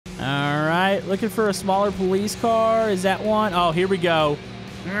All right, looking for a smaller police car. Is that one? Oh, here we go.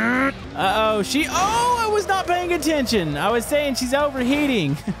 Uh-oh, I was not paying attention. I was saying she's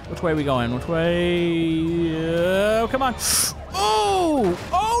overheating. Which way are we going? Which way? Oh, come on.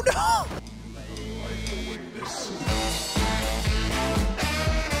 Oh no.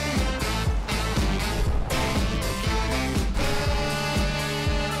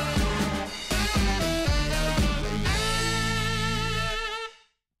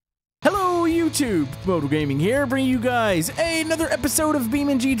 YouTube, Camodo Gaming here, bringing you guys another episode of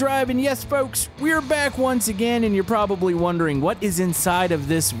BeamNG Drive, and yes folks, we're back once again, and you're probably wondering what is inside of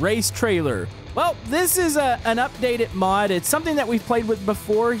this race trailer. Well, this is an updated mod. It's something that we've played with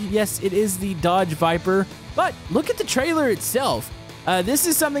before. Yes, it is the Dodge Viper, but look at the trailer itself. This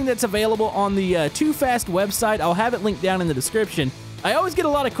is something that's available on the Too Fast website. I'll have it linked down in the description. I always get a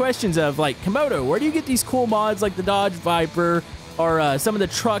lot of questions of like, Camodo, where do you get these cool mods like the Dodge Viper, or some of the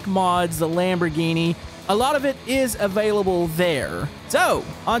truck mods, the Lamborghini? A lot of it is available there. So,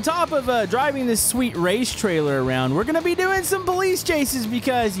 on top of driving this sweet race trailer around, we're going to be doing some police chases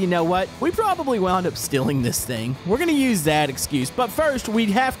because, you know what? We probably wound up stealing this thing. We're going to use that excuse. But first, we'd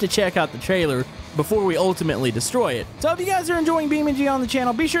have to check out the trailer before we ultimately destroy it. So if you guys are enjoying BeamNG on the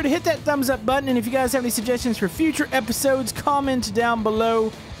channel, be sure to hit that thumbs up button. And if you guys have any suggestions for future episodes, comment down below.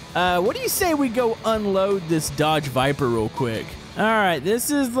 What do you say we go unload this Dodge Viper real quick? All right,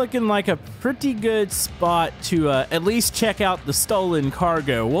 this is looking like a pretty good spot to at least check out the stolen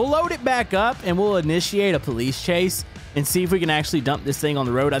cargo. We'll load it back up and we'll initiate a police chase and see if we can actually dump this thing on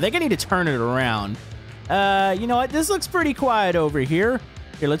the road. I think I need to turn it around. You know what? This looks pretty quiet over here.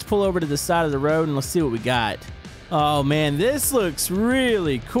 Here, let's pull over to the side of the road and let's see what we got. Oh man, this looks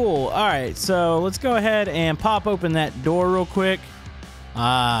really cool. All right, so let's go ahead and pop open that door real quick.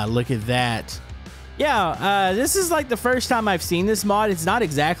 Ah, look at that. Yeah, this is like the first time I've seen this mod. It's not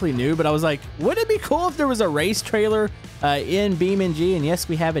exactly new, but I was like, wouldn't it be cool if there was a race trailer in BeamNG? And yes,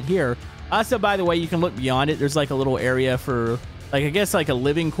 we have it here. Also, by the way, you can look beyond it. There's like a little area for, like, I guess like a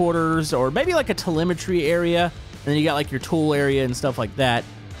living quarters or maybe like a telemetry area. And then you got like your tool area and stuff like that.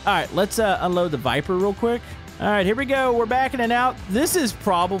 All right, let's unload the Viper real quick. All right, here we go. We're backing it out. This is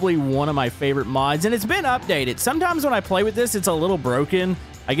probably one of my favorite mods, and it's been updated. Sometimes when I play with this, it's a little broken.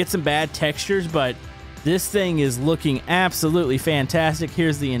 I get some bad textures, but this thing is looking absolutely fantastic.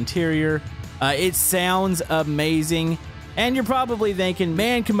 Here's the interior. It sounds amazing. And you're probably thinking,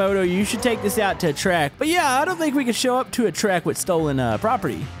 man, Camodo, you should take this out to a track. But yeah, I don't think we can show up to a track with stolen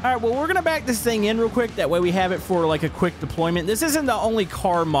property. All right, well, we're going to back this thing in real quick. That way we have it for like a quick deployment. This isn't the only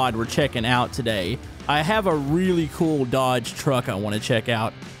car mod we're checking out today. I have a really cool Dodge truck I want to check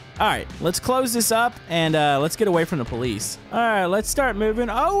out. All right, let's close this up and let's get away from the police. All right, let's start moving.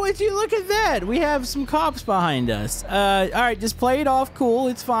 Oh, would you look at that? We have some cops behind us. All right, just play it off cool.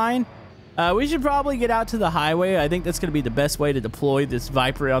 It's fine. We should probably get out to the highway. I think that's going to be the best way to deploy this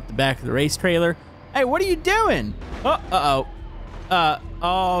Viper out the back of the race trailer. Hey, what are you doing? Oh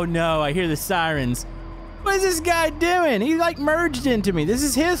no, I hear the sirens. What is this guy doing? He like merged into me. This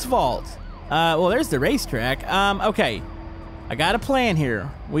is his fault. Well, there's the racetrack. Okay. I got a plan here.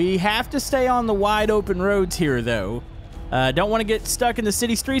 We have to stay on the wide open roads here, though. Don't want to get stuck in the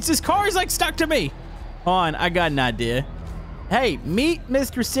city streets. This car is like stuck to me. Hold on, I got an idea. Hey, meet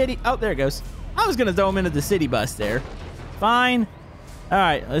Mr. City. Oh, there it goes. I was going to throw him into the city bus there. Fine. All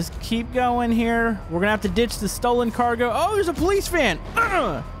right, let's keep going here. We're going to have to ditch the stolen cargo. Oh, there's a police van.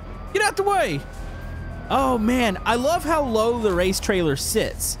 Get out the way. Oh, man. I love how low the race trailer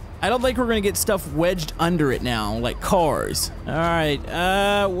sits. I don't think we're going to get stuff wedged under it now, like cars. All right,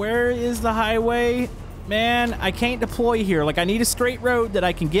 where is the highway? Man, I can't deploy here. Like, I need a straight road that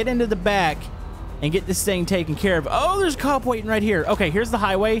I can get into the back and get this thing taken care of. Oh, there's a cop waiting right here. Okay, here's the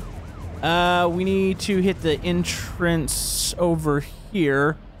highway. We need to hit the entrance over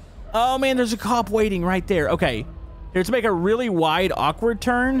here. Oh, man, there's a cop waiting right there. Okay, here, to make a really wide, awkward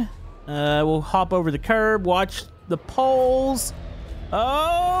turn, we'll hop over the curb, watch the poles.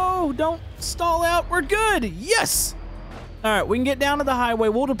 Oh, don't stall out. We're good. Yes. All right, we can get down to the highway.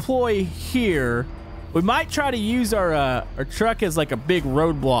 We'll deploy here. We might try to use our truck as like a big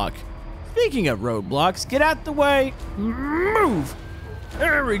roadblock. Speaking of roadblocks, get out the way. Move.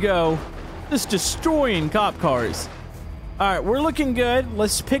 There we go. Just destroying cop cars. All right, we're looking good.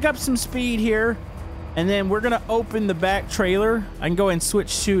 Let's pick up some speed here. And then we're going to open the back trailer. I can go ahead and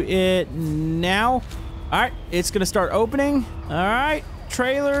switch to it now. All right, it's going to start opening. All right,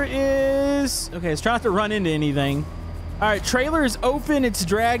 trailer is... Okay, let's try not to run into anything. All right, trailer is open. It's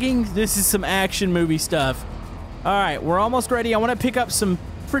dragging. This is some action movie stuff. All right, we're almost ready. I want to pick up some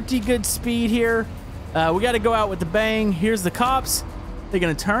pretty good speed here. We got to go out with the bang. Here's the cops. They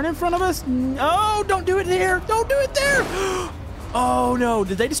gonna turn in front of us? No, don't do it there. Don't do it there. Oh no,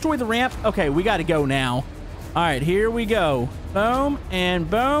 did they destroy the ramp? Okay, we gotta go now. All right, here we go. Boom and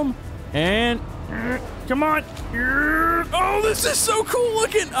boom and come on. Oh, this is so cool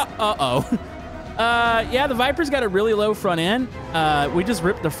looking. Uh-oh. Yeah, the Viper's got a really low front end. We just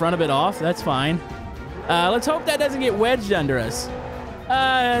ripped the front of it off. That's fine. Let's hope that doesn't get wedged under us.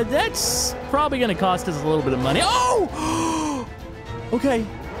 That's probably gonna cost us a little bit of money. Oh! Okay,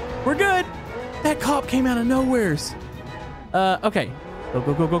 we're good. That cop came out of nowheres. Okay.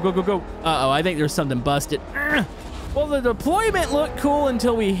 Go. Uh-oh, I think there's something busted. Well, the deployment looked cool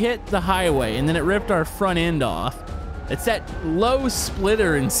until we hit the highway, and then it ripped our front end off. It's that low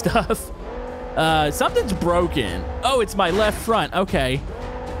splitter and stuff. Something's broken. Oh, it's my left front. Okay.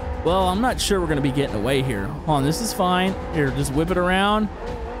 Well, I'm not sure we're gonna be getting away here. Hold on, this is fine. Here, just whip it around.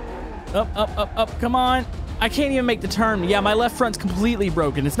 Up, come on. I can't even make the turn. Yeah, my left front's completely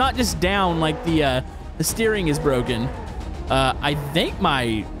broken. It's not just down like the steering is broken. I think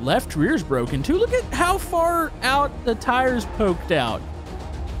my left rear's broken too. Look at how far out the tires poked out.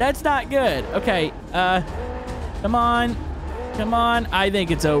 That's not good. Okay, come on. I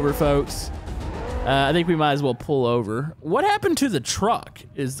think it's over, folks. I think we might as well pull over. What happened to the truck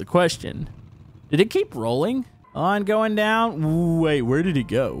is the question. Did it keep rolling? On, going down. Wait, where did it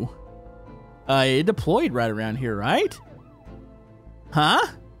go? It deployed right around here, right? Huh?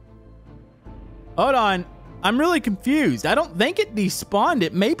 Hold on. I'm really confused. I don't think it despawned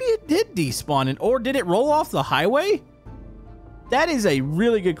it. Maybe it did despawn it, or did it roll off the highway? That is a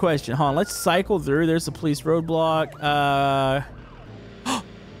really good question. Hold on, let's cycle through. There's the police roadblock.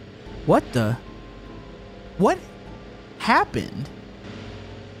 What happened?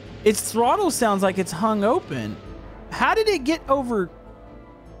 Its throttle sounds like it's hung open. How did it get over?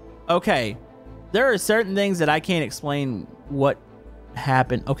 Okay, there are certain things that I can't explain what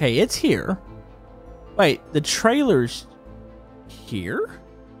happened. Okay, it's here. Wait, the trailer's here?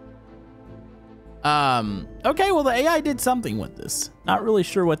 Okay, well, the AI did something with this. Not really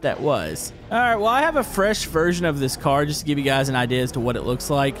sure what that was. All right, well, I have a fresh version of this car just to give you guys an idea as to what it looks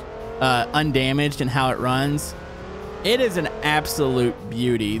like, undamaged and how it runs. It is an absolute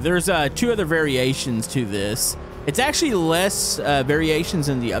beauty. There's 2 other variations to this. It's actually less variations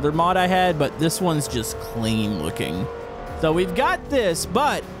than the other mod I had, but this one's just clean looking. So we've got this,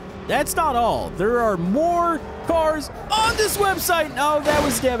 but that's not all. There are more cars on this website. Oh, that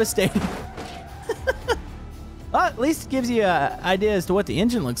was devastating. Well, at least it gives you an idea as to what the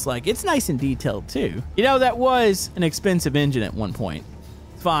engine looks like. It's nice and detailed too. You know, that was an expensive engine at one point.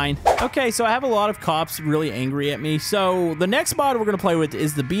 Fine. Okay, so I have a lot of cops really angry at me. So the next mod we're gonna play with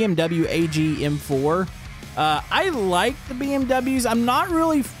is the BMW AG M4. I like the BMWs. I'm not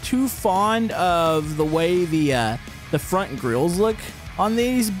really too fond of the way the front grills look on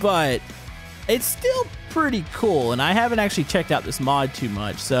these, but it's still pretty cool, and I haven't actually checked out this mod too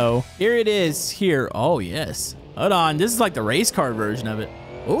much, so here it is here. Oh yes, hold on, this is like the race car version of it.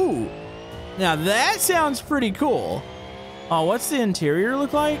 Ooh, now that sounds pretty cool. Oh, what's the interior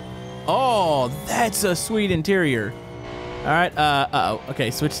look like? Oh, that's a sweet interior. All right, uh-oh,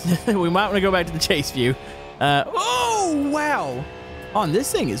 okay, switch. We might want to go back to the chase view. Oh wow,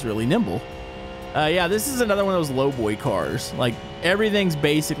 this thing is really nimble. Yeah, this is another one of those lowboy cars. Like, everything's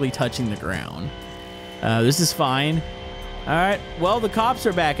basically touching the ground. This is fine. All right, well, the cops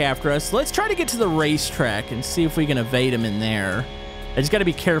are back after us. Let's try to get to the racetrack and see if we can evade them in there. I just got to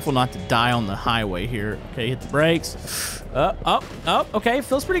be careful not to die on the highway here. Okay, hit the brakes. Okay,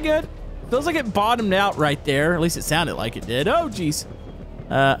 feels pretty good. Feels like it bottomed out right there. At least it sounded like it did. Oh, geez.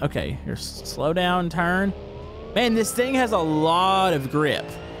 Okay, here, slow down, turn. Man, this thing has a lot of grip.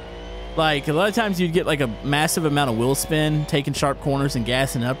 Like, a lot of times you'd get like a massive amount of wheel spin, taking sharp corners and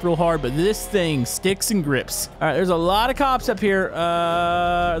gassing up real hard, but this thing sticks and grips. All right, there's a lot of cops up here.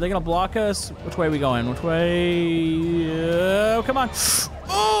 Are they gonna block us? Which way are we going? Which way? Come on.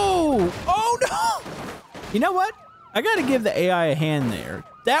 Oh no! You know what? I gotta give the AI a hand there.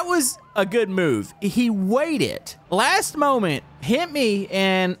 That was a good move. He waited. Last moment, hit me,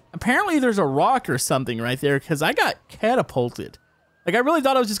 and apparently there's a rock or something right there because I got catapulted. Like, I really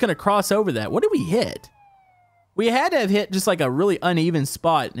thought I was just going to cross over that. What did we hit? We had to have hit just like a really uneven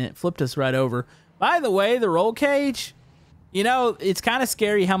spot, and it flipped us right over. By the way, the roll cage, you know, it's kind of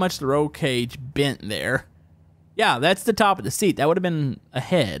scary how much the roll cage bent there. Yeah, that's the top of the seat. That would have been a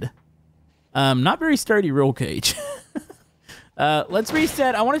head. Not very sturdy roll cage. Let's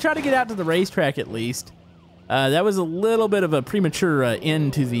reset. I want to try to get out to the racetrack at least. That was a little bit of a premature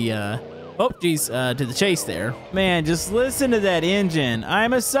end to the... Oh, geez, to the chase there. Man, just listen to that engine.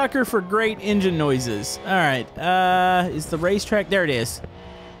 I'm a sucker for great engine noises. All right, is the racetrack? There it is.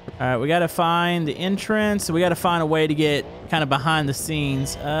 All right, we got to find the entrance. We got to find a way to get kind of behind the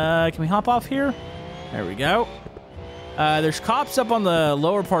scenes. Can we hop off here? There we go. There's cops up on the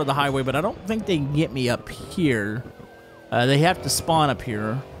lower part of the highway, but I don't think they can get me up here. They have to spawn up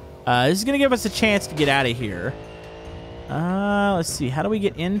here. This is going to give us a chance to get out of here. Let's see. How do we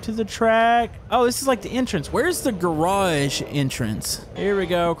get into the track? Oh, this is like the entrance. Where's the garage entrance? Here we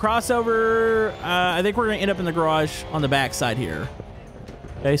go. Crossover. I think we're going to end up in the garage on the back side here.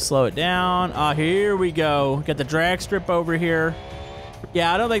 Okay, slow it down. Here we go. Got the drag strip over here.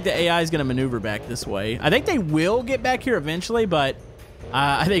 Yeah, I don't think the AI is going to maneuver back this way. I think they will get back here eventually, but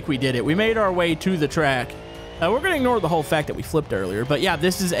I think we did it. We made our way to the track. We're going to ignore the whole fact that we flipped earlier. But yeah,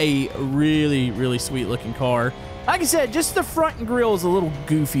 this is a really, really sweet looking car. Like I said, just the front and grille is a little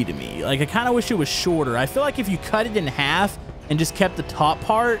goofy to me. Like, I kind of wish it was shorter. I feel like if you cut it in half and just kept the top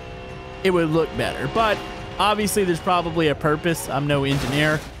part, it would look better. But obviously, there's probably a purpose. I'm no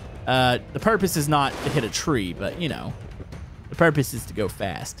engineer. The purpose is not to hit a tree, but, you know, the purpose is to go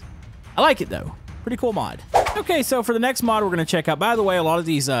fast. I like it, though. Pretty cool mod. Okay, so for the next mod we're going to check out, by the way, a lot of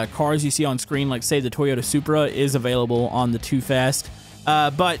these cars you see on screen, like, say, the Toyota Supra, is available on the Too Fast.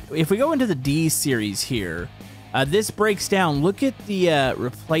 But if we go into the D series here, this breaks down. Look at the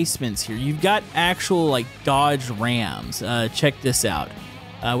replacements here. You've got actual, like, Dodge Rams. Check this out.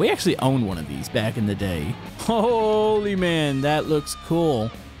 We actually owned one of these back in the day. Holy man, that looks cool.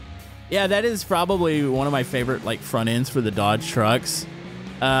 Yeah, that is probably one of my favorite, like, front ends for the Dodge trucks.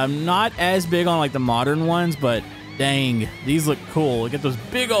 Not as big on, like, the modern ones, but dang, these look cool. Look at those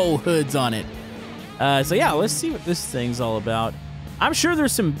big old hoods on it. So yeah, let's see what this thing's all about. I'm sure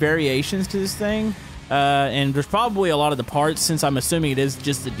there's some variations to this thing. And there's probably a lot of the parts, since I'm assuming it is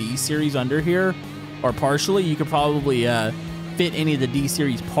just the D series under here, or partially, you could probably fit any of the D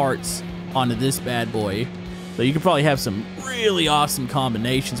series parts onto this bad boy. So you could probably have some really awesome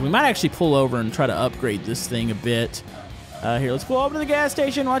combinations. We might actually pull over and try to upgrade this thing a bit. Here, let's pull over to the gas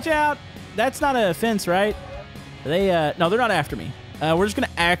station. Watch out. That's not a fence, right? No, they're not after me. We're just going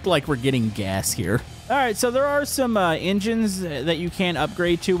to act like we're getting gas here. All right, so there are some engines that you can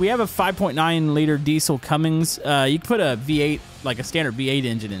upgrade to. We have a 5.9 liter diesel Cummins. You can put a V8, like a standard V8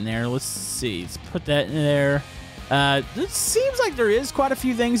 engine in there. Let's see. Let's put that in there. It seems like there is quite a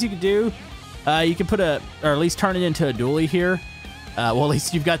few things you could do. You can put or at least turn it into a dually here. Well, at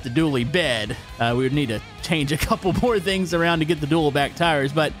least you've got the dually bed. We would need to change a couple more things around to get the dual back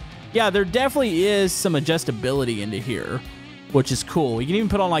tires. But yeah, there definitely is some adjustability into here, which is cool. You can even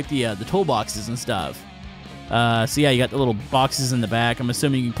put on like the toolboxes and stuff. So yeah, you got the little boxes in the back. I'm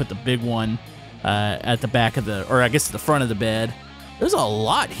assuming you can put the big one at the back of or I guess the front of the bed. There's a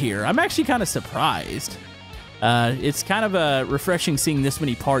lot here. I'm actually kind of surprised. It's kind of refreshing seeing this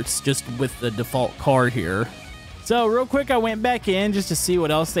many parts just with the default car here. So real quick, I went back in just to see what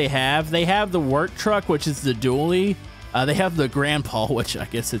else they have. They have the work truck, which is the dually. They have the grandpa, which I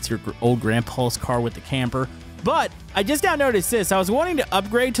guess it's your old grandpa's car with the camper. But I just now noticed this. I was wanting to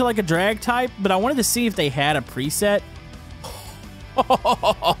upgrade to like a drag type, but I wanted to see if they had a preset.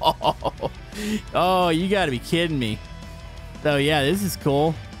 Oh, you gotta be kidding me. So yeah, this is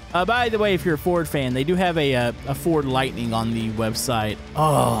cool. By the way, if you're a Ford fan, they do have a Ford Lightning on the website.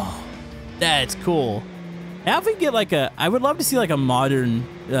 Oh, that's cool. Now if we get like I would love to see like a modern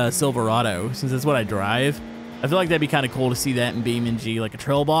Silverado, since that's what I drive. I feel like that'd be kind of cool to see that in BeamNG, like a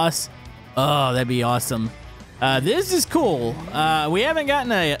Trail Boss. Oh, that'd be awesome. This is cool. We haven't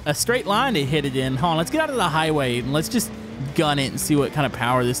gotten a straight line to hit it in. Hold on, let's get out of the highway and let's just gun it and see what kind of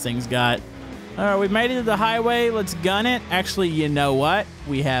power this thing's got. All right, we've made it to the highway. Let's gun it. Actually, you know what?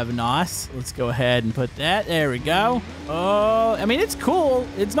 We have NOS. Let's go ahead and put that. There we go. Oh, I mean, it's cool.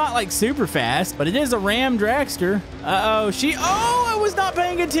 It's not like super fast, but it is a Ram dragster. Uh-oh, I was not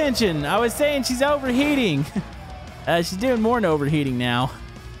paying attention. I was saying she's overheating. She's doing more than overheating now.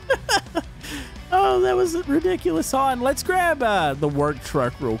 Oh, that was ridiculous. On. Let's grab the work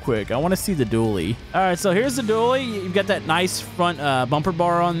truck real quick. I want to see the dually. All right, so here's the dually. You've got that nice front bumper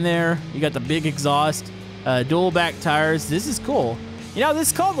bar on there. You got the big exhaust, dual back tires. This is cool. You know,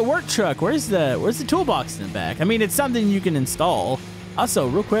 this is called the work truck. Where's the toolbox in the back? I mean, it's something you can install. Also,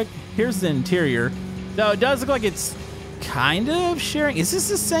 real quick, here's the interior. So it does look like it's kind of sharing. Is this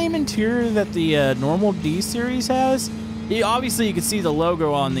the same interior that the normal D series has? Obviously, you can see the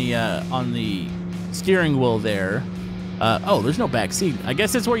logo on the steering wheel there. Oh, there's no back seat. I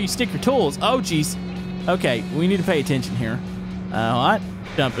guess that's where you stick your tools. Oh, geez. Okay, we need to pay attention here. What?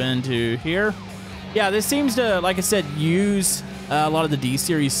 Jump into here. Yeah, this seems to, like I said, use a lot of the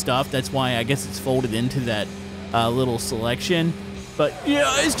D-Series stuff. That's why I guess it's folded into that little selection. But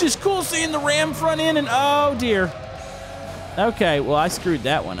yeah, it's just cool seeing the Ram front end, and oh dear. Okay, well, I screwed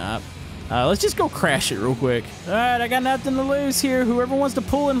that one up. Let's just go crash it real quick. All right, I got nothing to lose here. Whoever wants to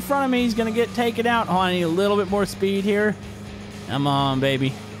pull in front of me is going to get taken out. Oh, I need a little bit more speed here. Come on,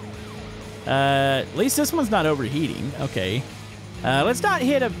 baby. At least this one's not overheating. Okay. Let's not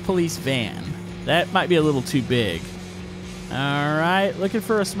hit a police van. That might be a little too big. All right, looking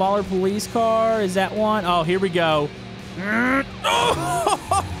for a smaller police car. Is that one? Oh, here we go.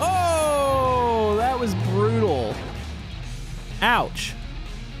 Oh, that was brutal. Ouch.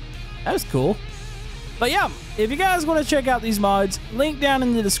 That was cool. But yeah, if you guys want to check out these mods, link down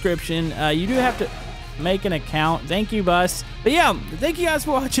in the description. You do have to make an account. Thank you, Bus. But yeah, thank you guys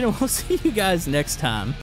for watching, and we'll see you guys next time.